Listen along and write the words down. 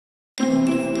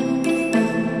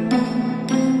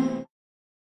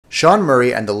Sean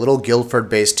Murray and the little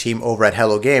Guildford-based team over at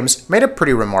Hello Games made a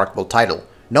pretty remarkable title.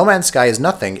 No Man's Sky is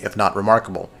nothing if not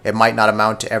remarkable. It might not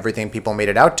amount to everything people made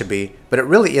it out to be, but it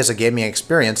really is a gaming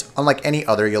experience unlike any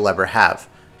other you'll ever have.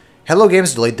 Hello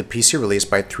Games delayed the PC release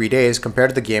by 3 days compared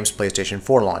to the game's PlayStation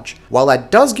 4 launch. While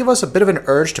that does give us a bit of an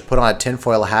urge to put on a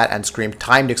tinfoil hat and scream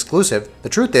timed exclusive, the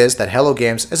truth is that Hello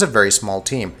Games is a very small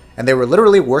team, and they were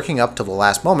literally working up to the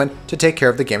last moment to take care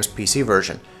of the game's PC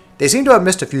version. They seem to have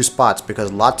missed a few spots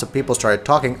because lots of people started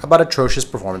talking about atrocious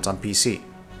performance on PC.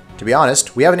 To be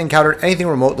honest, we haven't encountered anything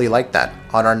remotely like that.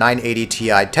 On our 980 Ti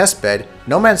testbed,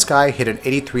 No Man's Sky hit an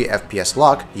 83 FPS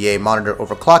lock, yay monitor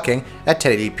overclocking, at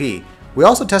 1080p. We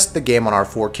also tested the game on our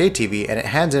 4K TV and it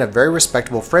hands in a very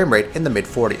respectable frame rate in the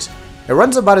mid-40s. It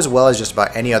runs about as well as just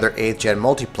about any other 8th gen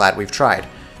multiplat we've tried.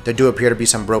 There do appear to be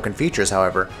some broken features,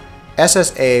 however.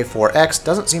 SSAA4X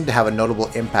doesn't seem to have a notable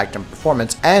impact on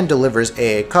performance and delivers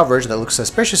AA coverage that looks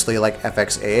suspiciously like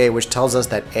FXAA, which tells us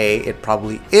that A, it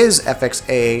probably is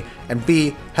FXAA, and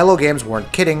B, Hello Games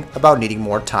weren't kidding about needing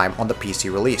more time on the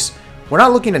PC release. We're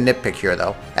not looking to nitpick here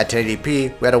though. At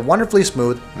 1080p, we had a wonderfully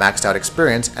smooth, maxed out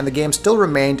experience and the game still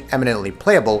remained eminently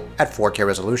playable at 4K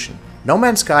resolution. No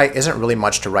Man's Sky isn't really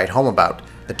much to write home about.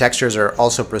 The textures are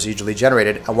also procedurally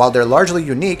generated, and while they're largely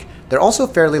unique, they're also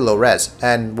fairly low res,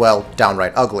 and well,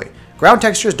 downright ugly. Ground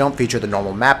textures don't feature the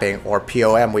normal mapping, or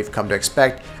POM we've come to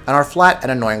expect, and are flat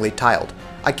and annoyingly tiled.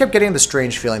 I kept getting the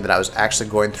strange feeling that I was actually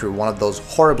going through one of those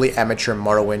horribly amateur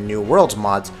Morrowind New Worlds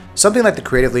mods, something like the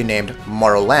creatively named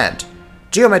Morrowland.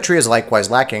 Geometry is likewise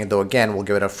lacking, though again we'll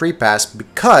give it a free pass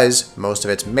because most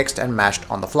of it's mixed and mashed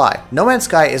on the fly. No Man's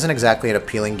Sky isn't exactly an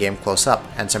appealing game close up,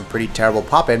 and some pretty terrible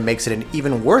pop-in makes it an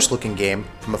even worse looking game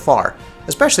from afar,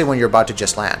 especially when you're about to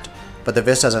just land. But the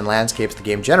vistas and landscapes the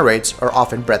game generates are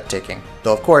often breathtaking,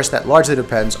 though of course that largely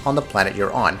depends on the planet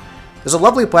you're on. There's a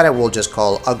lovely planet we'll just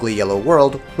call Ugly Yellow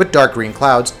World, with dark green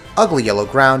clouds, ugly yellow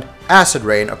ground, acid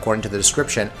rain according to the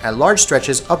description, and large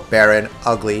stretches of barren,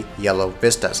 ugly yellow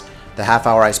vistas. The half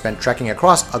hour I spent trekking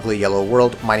across Ugly Yellow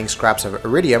World mining scraps of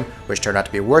iridium, which turned out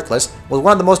to be worthless, was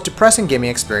one of the most depressing gaming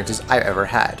experiences I've ever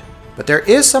had. But there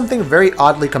is something very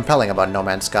oddly compelling about No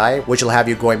Man's Sky, which will have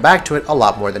you going back to it a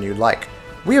lot more than you'd like.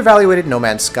 We evaluated No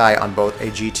Man's Sky on both a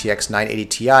GTX 980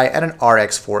 Ti and an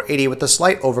RX 480 with a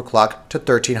slight overclock to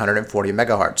 1340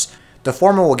 MHz. The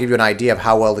former will give you an idea of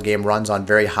how well the game runs on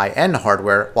very high-end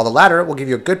hardware, while the latter will give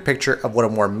you a good picture of what a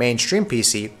more mainstream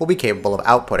PC will be capable of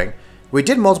outputting. We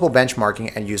did multiple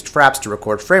benchmarking and used fraps to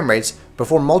record frame rates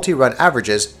before multi-run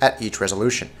averages at each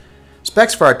resolution.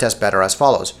 Specs for our testbed are as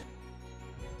follows.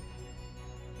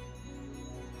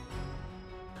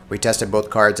 We tested both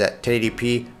cards at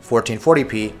 1080p,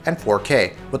 1440p, and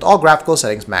 4K, with all graphical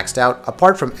settings maxed out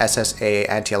apart from SSAA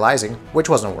anti-aliasing, which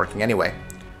wasn't working anyway.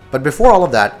 But before all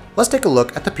of that, let's take a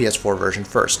look at the PS4 version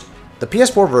first. The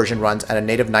PS4 version runs at a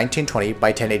native 1920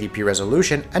 by 1080p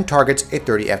resolution and targets a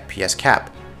 30 FPS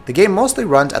cap. The game mostly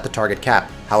runs at the target cap,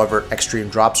 however extreme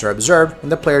drops are observed when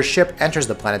the player's ship enters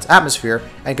the planet's atmosphere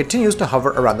and continues to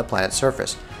hover around the planet's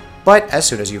surface. But as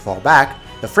soon as you fall back,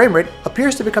 the frame rate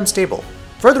appears to become stable.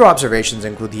 Further observations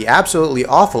include the absolutely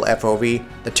awful FOV,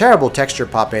 the terrible texture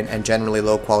pop-in, and generally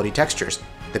low quality textures.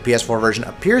 The PS4 version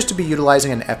appears to be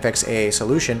utilizing an FXAA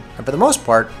solution, and for the most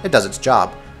part, it does its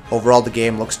job. Overall, the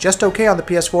game looks just okay on the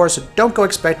PS4, so don't go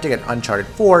expecting an Uncharted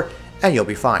 4, and you'll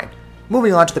be fine.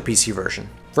 Moving on to the PC version.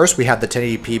 First, we have the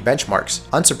 1080p benchmarks.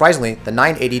 Unsurprisingly, the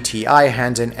 980 Ti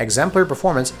hands in exemplary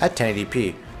performance at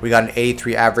 1080p. We got an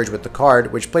 83 average with the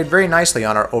card, which played very nicely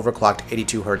on our overclocked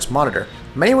 82Hz monitor.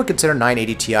 Many would consider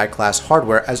 980 Ti class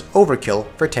hardware as overkill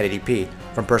for 1080p.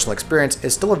 From personal experience,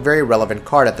 it's still a very relevant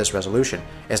card at this resolution.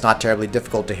 It's not terribly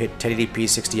difficult to hit 1080p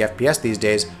 60 FPS these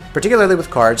days, particularly with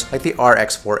cards like the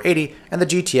RX 480 and the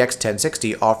GTX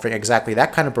 1060 offering exactly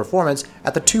that kind of performance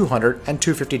at the $200 and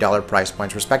 $250 price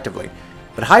points respectively.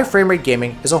 But high frame rate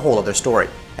gaming is a whole other story.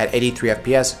 At 83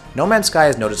 FPS, No Man's Sky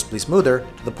is noticeably smoother,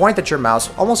 to the point that your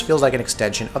mouse almost feels like an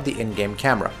extension of the in-game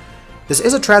camera. This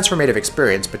is a transformative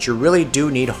experience, but you really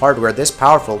do need hardware this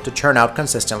powerful to churn out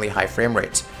consistently high frame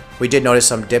rates. We did notice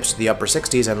some dips to the upper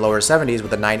 60s and lower 70s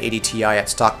with the 980 Ti at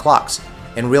stock clocks.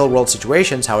 In real-world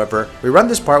situations, however, we run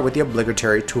this part with the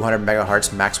obligatory 200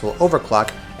 MHz Maxwell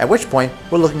overclock, at which point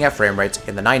we're looking at frame rates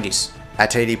in the 90s.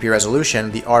 At 1080p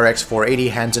resolution, the RX 480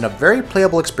 hands in a very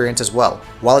playable experience as well.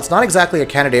 While it's not exactly a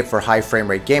candidate for high frame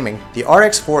rate gaming, the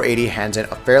RX 480 hands in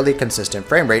a fairly consistent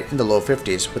frame rate in the low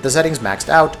 50s, with the settings maxed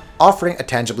out, offering a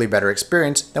tangibly better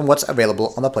experience than what's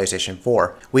available on the PlayStation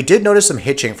 4. We did notice some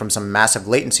hitching from some massive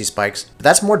latency spikes, but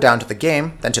that's more down to the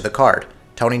game than to the card.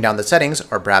 Toning down the settings,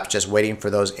 or perhaps just waiting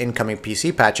for those incoming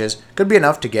PC patches, could be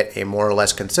enough to get a more or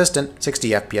less consistent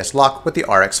 60 FPS lock with the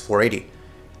RX 480.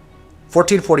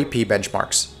 1440p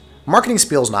benchmarks. Marketing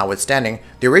spiels notwithstanding,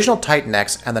 the original Titan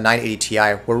X and the 980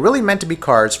 Ti were really meant to be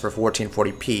cards for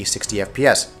 1440p 60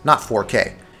 FPS, not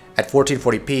 4K. At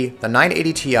 1440p, the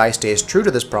 980 Ti stays true to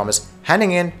this promise,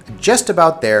 handing in just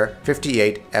about their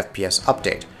 58 FPS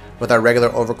update. With our regular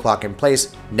overclock in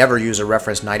place, never use a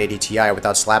reference 980 Ti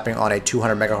without slapping on a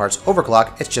 200 MHz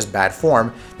overclock, it's just bad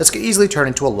form. This could easily turn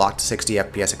into a locked 60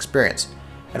 FPS experience.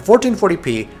 At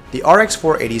 1440p, the RX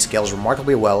 480 scales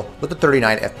remarkably well with a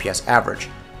 39 FPS average.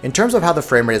 In terms of how the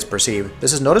frame rate is perceived,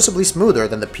 this is noticeably smoother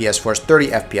than the PS4's 30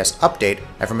 FPS update,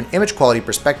 and from an image quality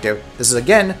perspective, this is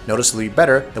again noticeably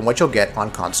better than what you'll get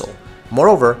on console.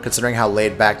 Moreover, considering how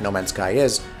laid back No Man's Sky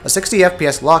is, a 60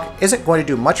 FPS lock isn't going to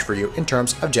do much for you in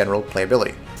terms of general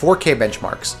playability. 4K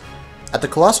benchmarks. At the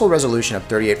colossal resolution of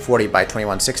 3840 by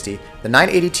 2160, the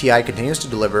 980 Ti continues to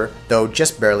deliver, though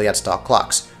just barely at stock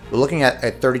clocks. We're looking at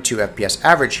a 32 FPS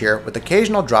average here with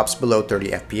occasional drops below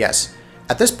 30 FPS.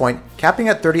 At this point, capping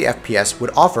at 30 FPS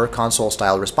would offer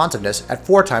console-style responsiveness at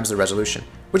 4 times the resolution,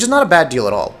 which is not a bad deal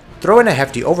at all. Throw in a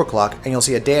hefty overclock and you'll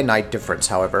see a day and night difference,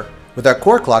 however. With our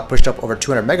core clock pushed up over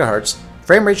 200 MHz,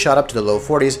 frame rate shot up to the low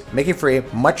 40s, making for a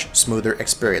much smoother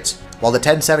experience. While the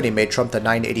 1070 may trump the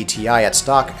 980 Ti at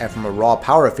stock, and from a raw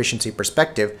power efficiency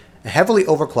perspective, a heavily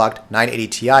overclocked 980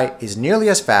 Ti is nearly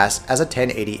as fast as a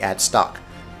 1080 at stock.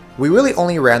 We really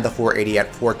only ran the 480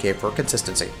 at 4K for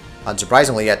consistency.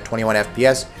 Unsurprisingly, at 21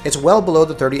 FPS, it's well below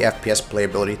the 30 FPS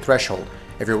playability threshold.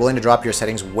 If you're willing to drop your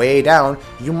settings way down,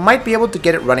 you might be able to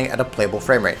get it running at a playable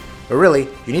frame rate. But really,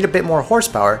 you need a bit more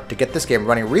horsepower to get this game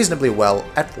running reasonably well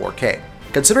at 4K.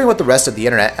 Considering what the rest of the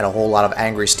internet and a whole lot of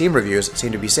angry Steam reviews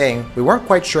seem to be saying, we weren't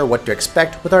quite sure what to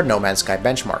expect with our No Man's Sky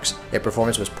benchmarks. If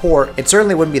performance was poor, it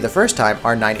certainly wouldn't be the first time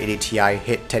our 980 Ti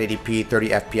hit 1080p 30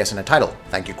 FPS in a title,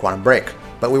 thank you Quantum Break.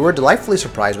 But we were delightfully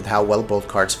surprised with how well both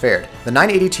cards fared. The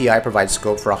 980 Ti provides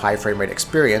scope for a high frame rate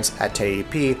experience at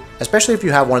 1080p, especially if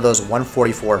you have one of those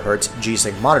 144Hz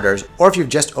G-Sync monitors, or if you've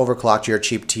just overclocked your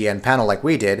cheap TN panel like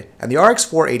we did, and the RX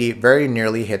 480 very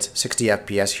nearly hits 60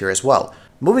 FPS here as well.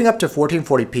 Moving up to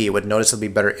 1440p with noticeably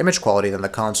better image quality than the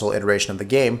console iteration of the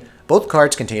game, both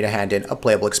cards continue to hand in a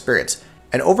playable experience.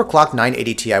 An overclocked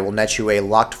 980 Ti will net you a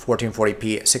locked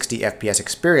 1440p 60 FPS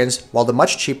experience, while the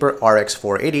much cheaper RX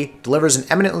 480 delivers an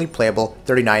eminently playable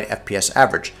 39 FPS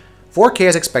average. 4K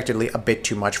is expectedly a bit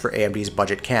too much for AMD's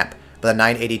budget camp, but the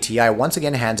 980 Ti once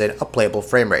again hands in a playable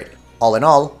frame rate. All in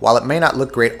all, while it may not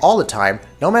look great all the time,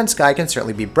 No Man's Sky can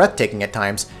certainly be breathtaking at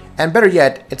times, and better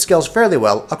yet, it scales fairly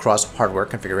well across hardware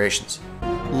configurations.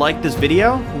 Like this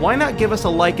video? Why not give us a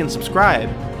like and subscribe?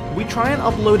 We try and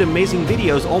upload amazing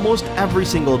videos almost every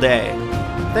single day.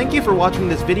 Thank you for watching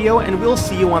this video, and we'll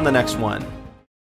see you on the next one.